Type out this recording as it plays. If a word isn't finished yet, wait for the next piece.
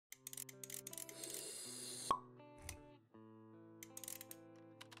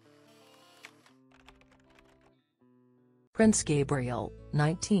Prince Gabriel,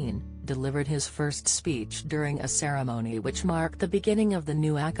 19, delivered his first speech during a ceremony which marked the beginning of the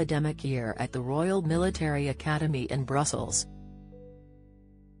new academic year at the Royal Military Academy in Brussels.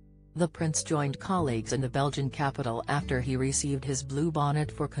 The prince joined colleagues in the Belgian capital after he received his blue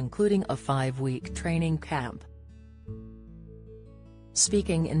bonnet for concluding a 5-week training camp.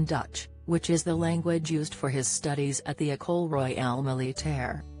 Speaking in Dutch, which is the language used for his studies at the École Royale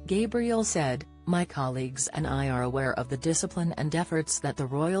Militaire, Gabriel said, "My colleagues and I are aware of the discipline and efforts that the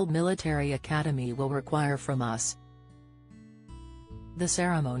Royal Military Academy will require from us." The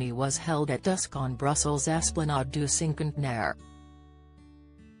ceremony was held at dusk on Brussels' Esplanade du Cinquantenaire.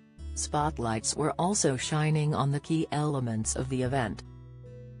 Spotlights were also shining on the key elements of the event.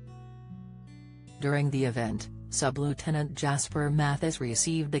 During the event, Sub-Lieutenant Jasper Mathis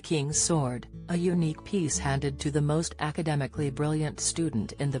received the King's Sword, a unique piece handed to the most academically brilliant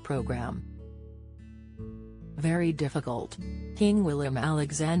student in the program. Very difficult. King Willem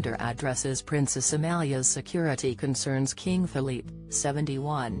Alexander addresses Princess Amalia's security concerns. King Philippe,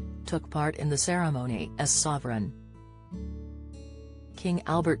 71, took part in the ceremony as sovereign. King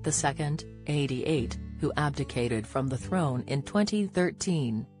Albert II, 88, who abdicated from the throne in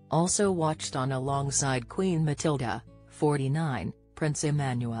 2013, also watched on alongside Queen Matilda, 49, Prince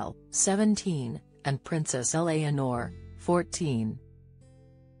Emmanuel, 17, and Princess Eleanor, 14.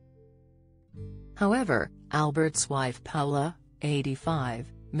 However, Albert's wife Paula, 85,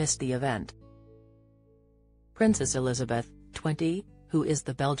 missed the event. Princess Elizabeth, 20, who is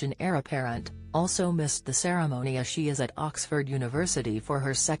the Belgian heir apparent, also missed the ceremony as she is at Oxford University for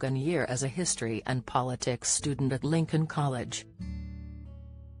her second year as a history and politics student at Lincoln College.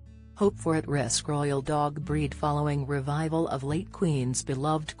 Hope for at-risk royal dog breed following revival of late Queen's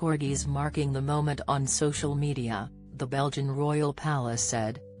beloved corgis marking the moment on social media, the Belgian royal palace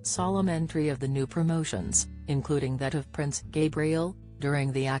said, solemn entry of the new promotions, including that of Prince Gabriel,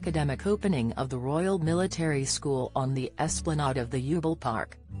 during the academic opening of the Royal Military School on the Esplanade of the Jubel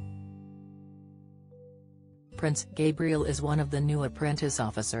Park. Prince Gabriel is one of the new apprentice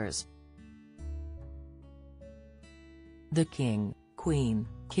officers. The King, Queen,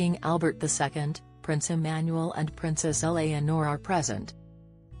 King Albert II, Prince Emmanuel and Princess Eleanor are present.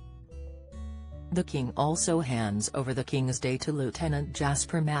 The King also hands over the King's Day to Lieutenant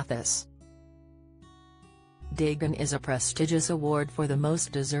Jasper Mathis. Degen is a prestigious award for the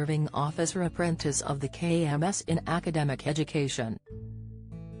most deserving officer apprentice of the KMS in academic education.